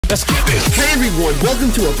Let's get it. Hey everyone,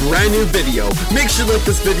 welcome to a brand new video. Make sure to like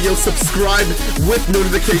this video, subscribe with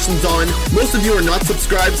notifications on. Most of you are not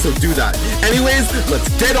subscribed, so do that. Anyways, let's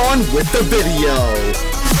get on with the video.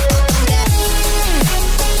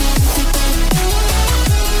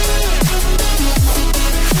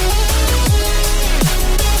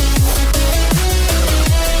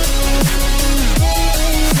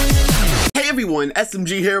 Everyone,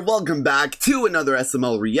 SMG here, welcome back to another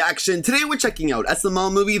SML reaction. Today we're checking out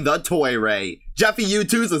SML movie The Toy Ray. Jeffy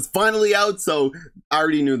YouTooz is finally out, so I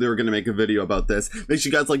already knew they were going to make a video about this. Make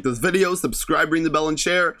sure you guys like this video, subscribe, ring the bell, and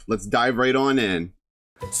share. Let's dive right on in.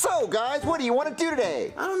 So, guys, what do you want to do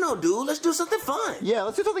today? I don't know, dude. Let's do something fun. Yeah,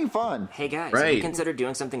 let's do something fun. Hey, guys, Right. have you considered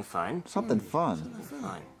doing something fun? Something fun.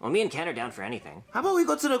 Fun. Well, me and Ken are down for anything. How about we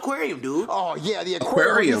go to the aquarium, dude? Oh, yeah, the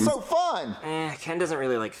aquarium is Aquarium? so fun. Ken doesn't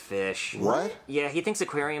really like fish. What? Yeah, he thinks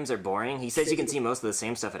aquariums are boring. He says you can see most of the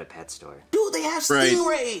same stuff at a pet store. Dude, they have Right.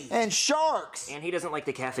 stingrays. And sharks. And he doesn't like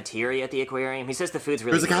the cafeteria at the aquarium. He says the food's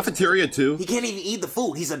really There's a gross. cafeteria too. He can't even eat the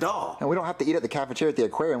food. He's a dog. And we don't have to eat at the cafeteria at the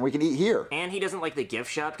aquarium. We can eat here. And he doesn't like the gift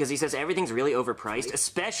shop because he says everything's really overpriced,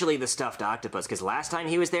 especially the stuffed octopus, because last time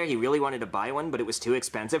he was there, he really wanted to buy one, but it was too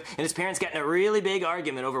expensive, and his parents got in a really big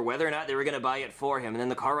argument over whether or not they were going to buy it for him, and then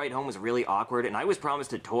the car ride home was really awkward, and I was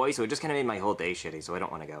promised a toy, so it just kind of made my whole day shitty, so I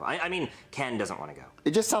don't want to go. I mean, Ken doesn't want to go.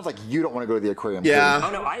 It just sounds like you don't want to go to the aquarium. Yeah.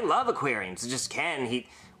 Oh no, I love aquariums. It's just Ken,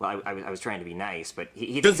 well, I was trying to be nice, but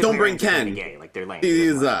he Just thinks don't bring aquariums are Ken. kinda gay, like they're lame.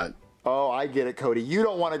 He's Oh, I get it, Cody. You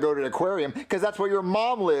don't want to go to the aquarium because that's where your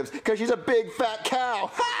mom lives because she's a big fat cow.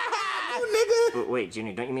 But wait,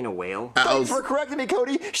 Junior, don't you mean a whale? Thanks for correcting me,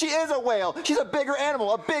 Cody. She is a whale. She's a bigger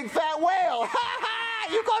animal, a big fat whale.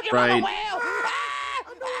 You called your mom a whale.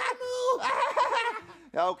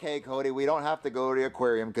 Okay, Cody, we don't have to go to the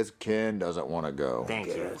aquarium because Ken doesn't want to go. Thank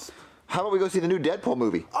you. How about we go see the new Deadpool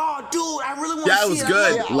movie? Oh, dude, I really want to Yeah, it see was it.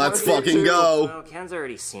 good. Yeah, I Let's wanna see it fucking too. go. Well, Ken's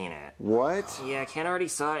already seen it. What? Yeah, Ken already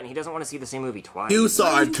saw it, and he doesn't want to see the same movie twice. You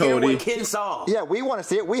saw it, Care Cody. what Ken saw. Yeah, we want to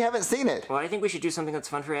see it. We haven't seen it. Well, I think we should do something that's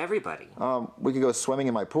fun for everybody. We could go swimming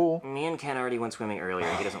in my pool. Me and Ken already went swimming earlier,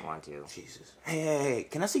 and he doesn't want to. Jesus. Hey,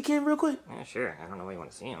 can I see Ken real quick? Yeah, sure. I don't know why you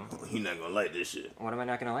want to see him. He's not gonna like this shit. What am I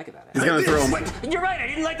not going to like about He's it? gonna throw him. You're right, I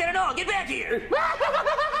didn't like that at all. Get back here.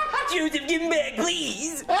 Joseph, get back,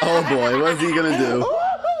 please. Oh boy, what is he gonna do?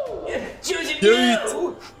 Joseph,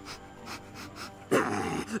 no.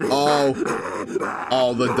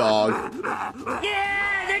 Oh, the dog.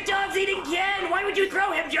 Yeah, the dog's eating Ken. Why would you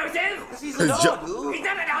throw him, Joseph? He's a dog, dude. He's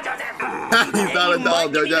not a dog, Joseph. He's not a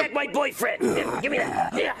dog, Give me Joseph. back my boyfriend. Give me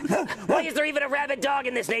that. Yeah. Why is there even a rabid dog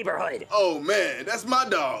in this neighborhood? Oh man, that's my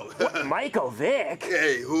dog. Michael Vick.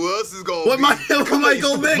 Hey, who else is gonna What, be?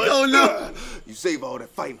 Michael Vick? Oh no. You save all that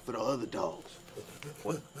fighting for the other dogs.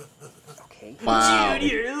 Okay. Wow.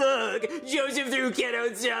 Junior, look! Joseph threw Ken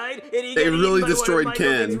outside, and he They got really eaten by destroyed one of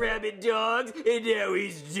Michael Ken. Vick's rabid dogs, and now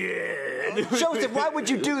he's dead. Joseph, why would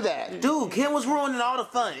you do that? Dude, Ken was ruining all the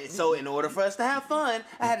fun. So in order for us to have fun,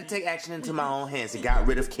 I had to take action into my own hands and got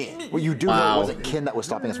rid of Ken. Well, you do Wow. know it wasn't Ken that was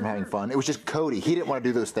stopping us from having fun. It was just Cody. He didn't want to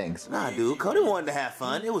do those things. Nah, dude, Cody wanted to have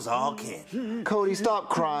fun. It was all Ken. Cody, stop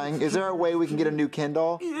crying. Is there a way we can get a new Ken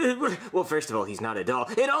doll? Well, first of all, he's not a doll.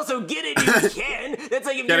 And also, get a new Ken! That's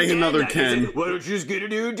like if Getting your dad another died, you say, Ken. why don't you just get a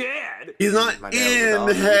new dad? He's not My dad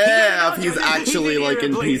was a in dog. half. He's He's not a dog, actually he's an like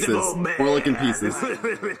in pieces. irreplaceable man. More like in pieces.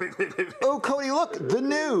 Oh, Cody, look, the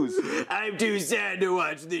news. I'm too sad to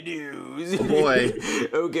watch the news. Oh boy.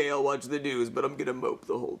 Okay, I'll watch the news, but I'm gonna mope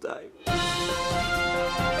the whole time.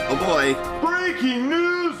 Oh boy. Breaking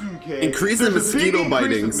news, okay? Increase in There's a big mosquito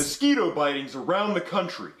increase in bitings. mosquito bitings around the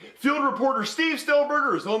country. Field reporter Steve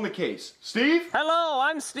Stelberger is on the case. Steve? Hello,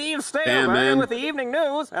 I'm Steve Damn, Stelberger man. with the evening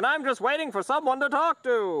news, and I'm just waiting for someone to talk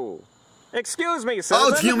to. Excuse me, citizen. Oh,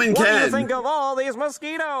 it's Human What do Ken. you think of all these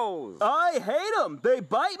mosquitoes? I hate them. They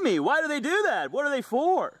bite me. Why do they do that? What are they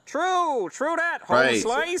for? True that, whole Right.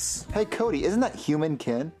 slice. Hey, Cody, isn't that human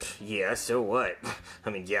Ken? Yeah, so what? I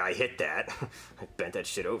mean, yeah, I hit that. I bent that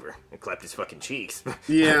shit over and clapped his fucking cheeks.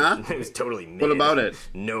 Yeah? It was totally mid. What about it?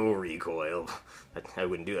 No recoil. I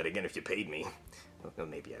wouldn't do that again if you paid me. Well,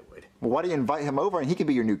 maybe I would. Well, why do you invite him over and he can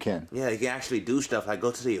be your new Ken? Yeah, you can actually do stuff like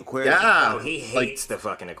go to the aquarium. Yeah. Oh, he hates the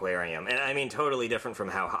fucking aquarium. And I mean, totally different from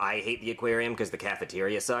how I hate the aquarium because the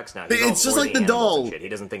cafeteria sucks. Now, he's all It's just for like the animals and doll. shit. He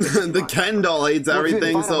doesn't think it's The Ken doll hates Well, if you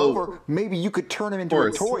everything, invite him so over, maybe you could turn him into a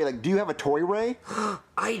course. toy. Like, do you have a toy, Ray?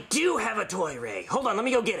 I do have a toy Ray. Hold on, let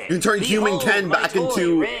me go get it. You turn Human Behold Ken my back toy,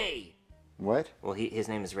 into- Ray. What? Well, his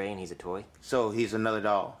name is Ray and he's a toy. So he's another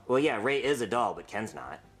doll. Well, yeah, Ray is a doll, but Ken's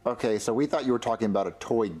not. Okay, so we thought you were talking about a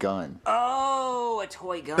toy gun. Oh, a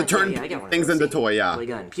toy gun. To turn I got one of things those. into toy, yeah. Toy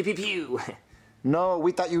gun. Pew pew pew. No,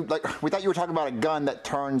 we thought you were talking about a gun that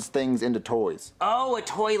turns things into toys. Oh, a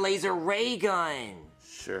toy laser ray gun.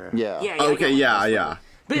 Sure. Yeah. Okay, yeah.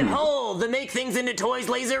 Behold, the make things into toys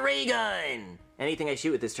laser ray gun. Anything I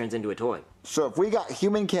shoot with this turns into a toy. So if we got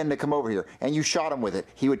Human Ken to come over here and you shot him with it,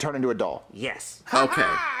 he would turn into a doll. Yes. Okay.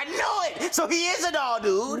 I know it. So he is a doll,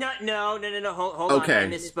 dude. No. Hold on. I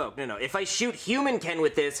misspoke. No. If I shoot Human Ken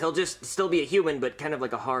with this, he'll just still be a human, but kind of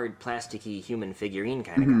like a hard, plasticky human figurine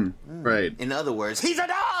kind of guy. Right. In other words, he's a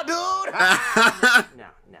doll, dude. No.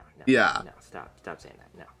 Yeah. No, stop saying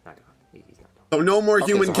that. No, not at all. He's not. So no more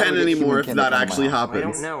Human so how do Ken we get anymore Human if Ken that to come actually out? happens.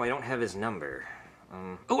 I don't know. I don't have his number.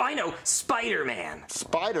 Oh, I know. Spider-Man.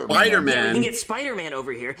 Spider-Man. Spider-Man. Yeah, we can get Spider-Man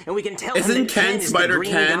over here, and we can tell him Isn't that Ken Ken is the Spider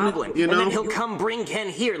Green Ken, Goblin. you know? And then he'll come bring Ken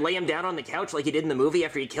here, lay him down on the couch like he did in the movie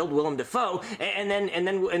after he killed Willem Dafoe, and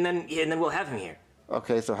then we'll have him here.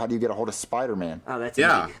 Okay, so how do you get a hold of Spider-Man? Oh, that's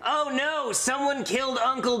Yeah. easy. Oh no, someone killed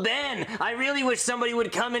Uncle Ben. I really wish somebody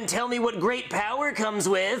would come and tell me what great power comes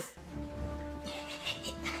with.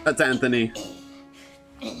 That's Anthony.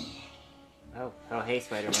 Oh, hey,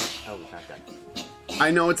 Spider-Man. Oh, it's not done.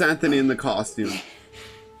 I know it's Anthony in the costume.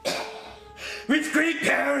 With great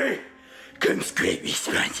power comes great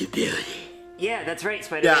responsibility. Yeah, that's right,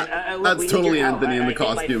 Spider-Man. Yeah, Look, that's we need totally your help. Anthony in the I think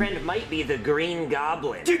costume. my friend might be the Green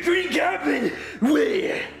Goblin. The Green Goblin?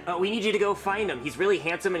 Where? We need you to go find him. He's really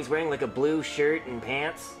handsome and he's wearing like a blue shirt and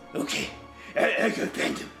pants. Okay, I go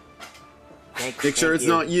find him. Make sure it's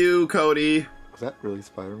not you, Cody. Is that really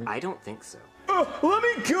Spider-Man? I don't think so. Oh, let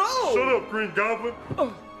me go! Shut up, Green Goblin.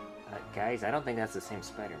 Guys, I don't think that's the same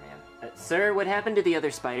Spider-Man. Sir, what happened to the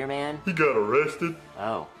other Spider-Man? He got arrested.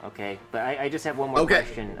 Oh, okay. But I just have one more Okay,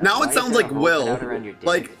 question. now Why it is sounds there a like hole Will. cut out around your dick?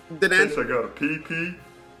 Like, did Guess I Anthony... got a PP.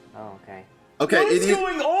 Oh, okay. Okay, What is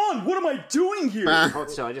going on? What am I doing here? Hold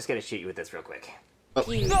still, I just gotta shoot you with this real quick. Oh.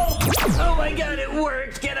 Oh my god, it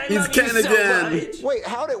worked! Ken, I He's love you Ken so again. much! Wait,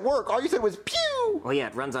 how'd it work? All you said was pew! Well, yeah,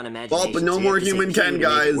 it runs on imagination. Well, but no so you more have to say Human pew Ken, to make it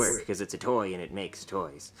guys. work, because it's a toy and it makes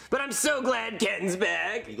toys. But I'm so glad Ken's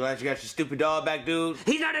back! You glad you got your stupid doll back, dude?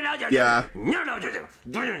 He's not an adult! Yeah.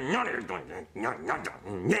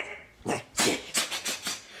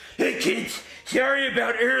 Hey kids, sorry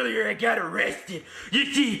about earlier I got arrested. You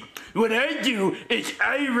see, what I do is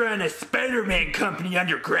I run a Spider-Man company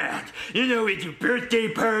underground. You know, we do birthday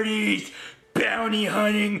parties, bounty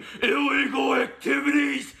hunting, illegal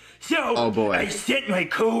activities. So, Oh, boy. I sent my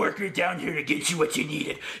coworker down here to get you what you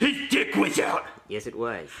needed. His dick was out. Yes, it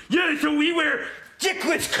was. Yeah, so we wear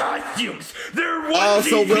dickless costumes. They're Oh,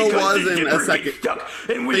 so onesies Will because was the in a zipper second. gets stuck,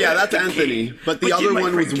 and we But yeah, have that's to Anthony. pay. But the Did other my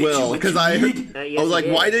one was friend get you Will. what Because you I need? Yes, was like,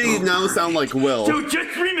 he why did. did he now sound like Will? So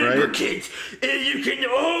just remember, Right? kids, you can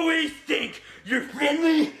always thank your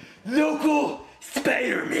friendly, local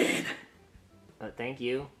Spider-Man. Thank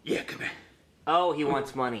you. Yeah, come on. Oh, he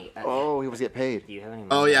wants money. Oh, he was get paid. Do you have any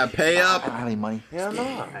money? Oh, yeah, pay I up. don't have any money. Hell no.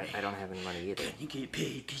 I don't have any money either. You get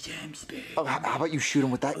paid because I'm Spider-Man. Oh, how about you shoot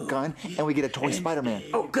him with that gun and we get a toy Spider-Man?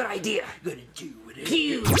 Oh, good idea. Gonna do whatever.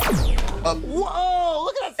 Pew! Whoa!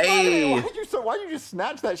 Look at that Hey. Spider-Man! Why'd you just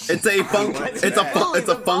snatch that shit? It's a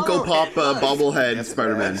Funko Pop bobblehead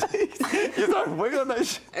Spider-Man. You started wiggling that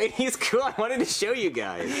shit. Hey, he's cool. I wanted to show you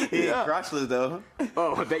guys. He's crotchless, though.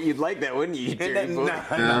 Oh, I bet you'd like that, wouldn't you, dirty boy?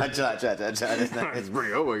 Nah, try. That's not, It's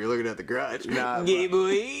pretty over. You're looking at the crotch. Nah, Gay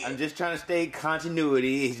boy. I'm just trying to stay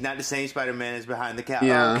continuity. He's not the same Spider-Man as behind the couch.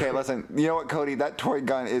 Yeah. Okay, listen. You know what, Cody? That toy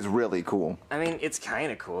gun is really cool. I mean, it's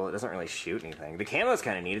kind of cool. It doesn't really shoot anything. The camo's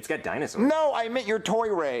kind of neat. It's got dinosaurs. No, I meant your toy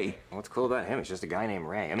Ray. What's cool about him? It's just a guy named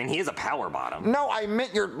Ray. I mean, he is a power bottom. No, I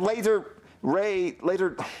meant your laser Ray.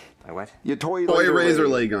 Laser. My what? Your toy Razor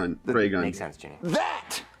Ray. ray gun. Makes sense, Ginny.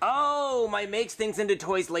 That! Oh, my makes things into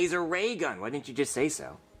toys laser ray gun. Why didn't you just say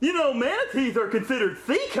so? You know, manatees are considered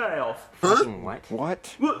sea cows. Fucking what?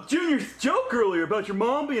 What? Well, Junior's joke earlier about your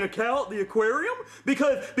mom being a cow at the aquarium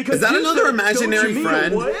because Is that you another said, imaginary "Don't you mean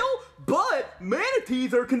friend?" a whale? But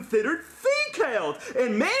manatees are considered sea cows,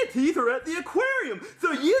 and manatees are at the aquarium,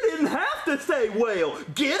 so you didn't have to say whale.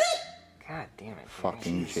 Get it? God damn it.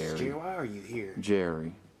 Fucking Jerry, Jerry. why are you here?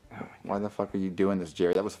 Jerry. Why the fuck are you doing this,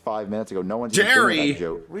 Jerry? That was 5 minutes ago. No one's Jerry! even doing that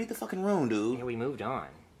joke. Read the fucking room, dude. Yeah, we moved on.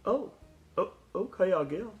 Oh, okay, I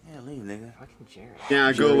guess. Yeah, leave, nigga. Fucking Jerry.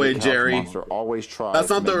 Yeah, go away, the couch Jerry. monster always tries That's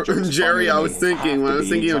not to make the jokes Jerry funnier I than was they thinking. have When I to was be.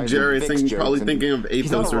 thinking He of tries to Jerry, fix probably jokes, and thinking of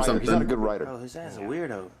he's not a Athos or writer. He's not a something. good writer. Oh, his ass is a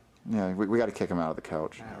weirdo. Yeah, we got to kick him out of the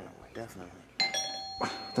couch. Definitely.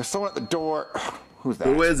 There's someone at the door. Who's that?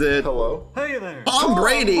 Who is it? Hello? Hey there. Tom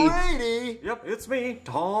Brady. Brady! Yep, it's me,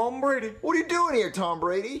 Tom Brady. What are you doing here, Tom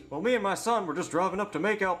Brady? Well, me and my son were just driving up to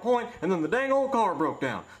Makeout Point, and then the dang old car broke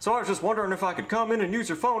down. So I was just wondering if I could come in and use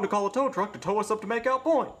your phone to call a tow truck to tow us up to Makeout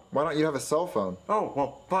Point. Why don't you have a cell phone? Oh,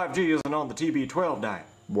 well, 5G isn't on the TB12 diet.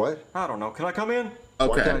 What? I don't know. Can I come in? Why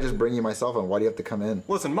can't I Okay. just bring you my cell phone? Why do you have to come in?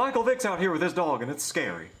 Listen, Michael Vick's out here with his dog, and it's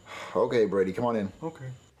scary. Okay, Brady, come on in. Okay.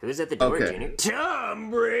 Who's at the door, Okay. Junior? Tom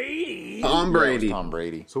Brady! Tom Brady. Tom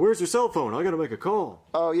Brady. So where's your cell phone? I gotta make a call.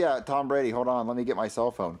 Oh, yeah, Tom Brady. Hold on, let me get my cell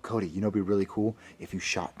phone. Cody, you know it'd be really cool if you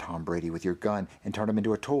shot Tom Brady with your gun and turned him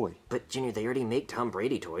into a toy. But, Junior, they already make Tom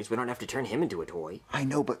Brady toys. We don't have to turn him into a toy. I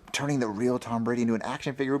know, but turning the real Tom Brady into an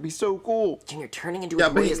action figure would be so cool. Junior, turning into Yeah, a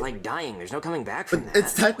but toy he- is like dying. There's no coming back from that.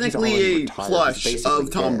 It's technically already a retired. plush He's basically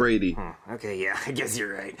of Tom dead. Brady. Okay, yeah, I guess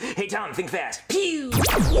you're right. Hey, Tom, think fast. Pew!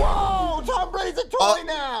 Whoa, Tom Brady's a toy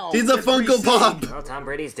now! He's a Funko Pop. Well, Tom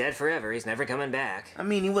Brady's dead forever. He's never coming back. I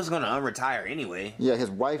mean, he was gonna unretire anyway. Yeah, his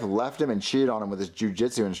wife left him and cheated on him with his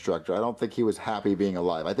jiu-jitsu instructor. I don't think he was happy being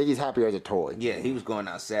alive. I think he's happier as a toy. Yeah, he was going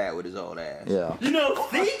out sad with his old ass. Yeah. You know,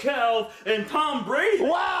 Seacal and Tom Brady.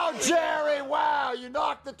 Wow, Jerry! Wow, you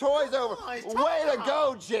knocked the toys over. Way to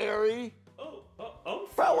go, Jerry!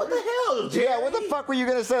 Bro, what the hell, Jerry? Yeah, what the fuck were you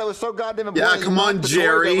gonna say? That was so goddamn important. Yeah, You come on, knocked the toys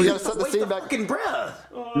Jerry. over. We gotta set the Wait scene the back. fucking breath.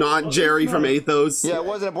 Not Jerry from Athos. Yeah, it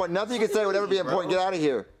wasn't important. Nothing you could say would ever be important. Get out of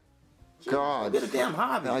here. God. Get a damn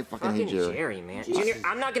hobby. I fucking hate Fucking Jerry. Jerry, man. Junior,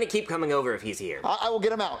 I'm not gonna keep coming over if he's here. I will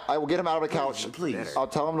get him out. I will get him out of the couch. Please. I'll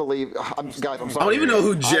tell him to leave. Guys, I'm sorry. I don't even know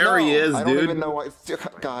who Jerry is, I don't dude. even know what.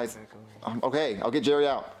 Guys, okay, I'll get Jerry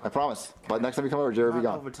out. I promise. But next time you come over, Jerry will be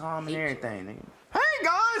gone. Over Tom and everything, nigga. Hey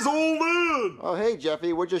guys, old man. Oh, hey,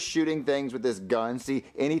 Jeffy, we're just shooting things with this gun. See,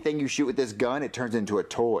 anything you shoot with this gun, it turns into a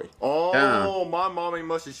toy. Oh, Yeah. my mommy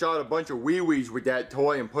must have shot a bunch of wee-wees with that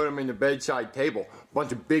toy and put them in the bedside table.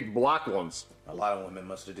 Bunch of big black ones. A lot of women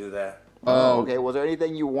must do that. Oh, okay. Was there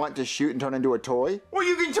anything you want to shoot and turn into a toy? Well,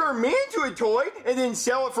 you can turn me into a toy and then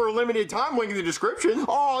sell it for a limited time. Link in the description.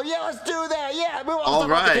 Oh, yeah, let's do that. Yeah, move on. All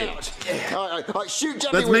Step off the right. couch. All right, shoot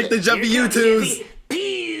Jeffy Let's with make the it. Jeffy Here comes YouToos. Jeffy.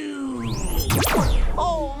 Pew!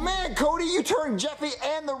 Oh, man, Cody, you turned Jeffy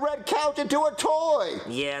and the red couch into a toy.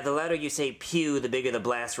 Yeah, the louder you say pew, the bigger the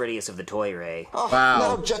blast radius of the toy ray. Oh, Wow.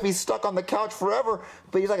 Now Jeffy's stuck on the couch forever,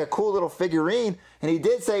 but he's like a cool little figurine, and he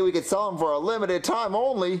did say we could sell him for a limited time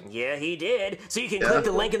only. Yeah, he did. So you can click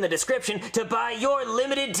the link in the description to buy your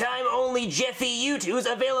limited time only Jeffy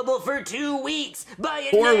YouToos available for 2 weeks. Buy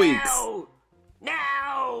it 4 now! weeks.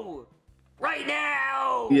 Now! Right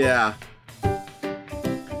now! Yeah.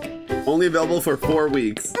 Only available for 4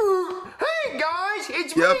 weeks. Hey guys,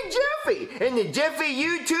 it's Yep. me, Jeffy, and the Jeffy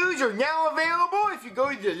YouToos are now available if you go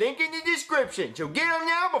to the link in the description. So get them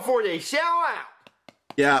now before they sell out.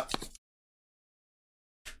 Yeah.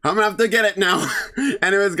 I'm gonna have to get it now.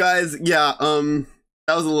 Anyways, guys, yeah,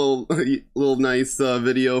 that was a little nice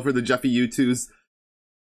video for the Jeffy YouToos.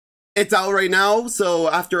 It's out right now, so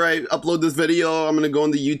after I upload this video, I'm gonna go on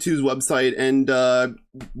the YouToos website and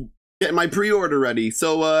get my pre-order ready.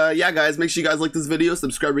 So yeah, guys, make sure you guys like this video,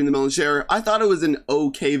 subscribe, ring the bell, and share. I thought it was an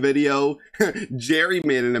okay video. Jerry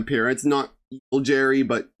made an appearance, not evil Jerry,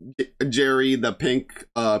 but Jerry the pink,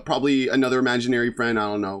 probably another imaginary friend, I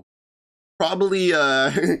don't know. Probably,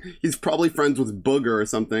 he's probably friends with Booger or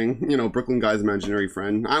something. You know, Brooklyn guy's imaginary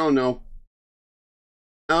friend. I don't know.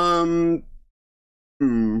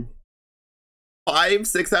 5,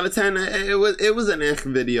 6 out of 10. It was an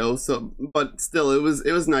video, so, but still, it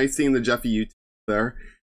was nice seeing the Jeffy YouTube there.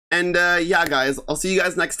 And yeah, guys, I'll see you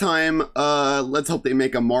guys next time. Let's hope they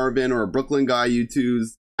make a Marvin or a Brooklyn guy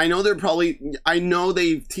YouToos. I know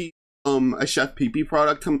they've teased a Chef PP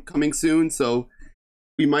product coming soon, so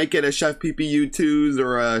we might get a Chef PP YouToos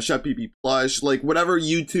or a Chef PP plush, like whatever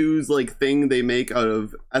YouToos like thing they make out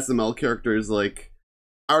of SML characters. Like,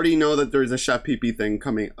 I already know that there's a Chef PP thing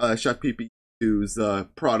coming, Chef PP YouToos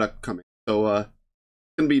product coming, so it's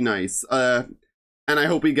gonna be nice. And I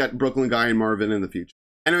hope we get Brooklyn Guy and Marvin in the future.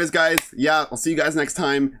 Anyways, guys, yeah, I'll see you guys next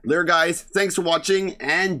time. Later, guys. Thanks for watching,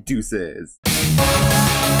 and deuces.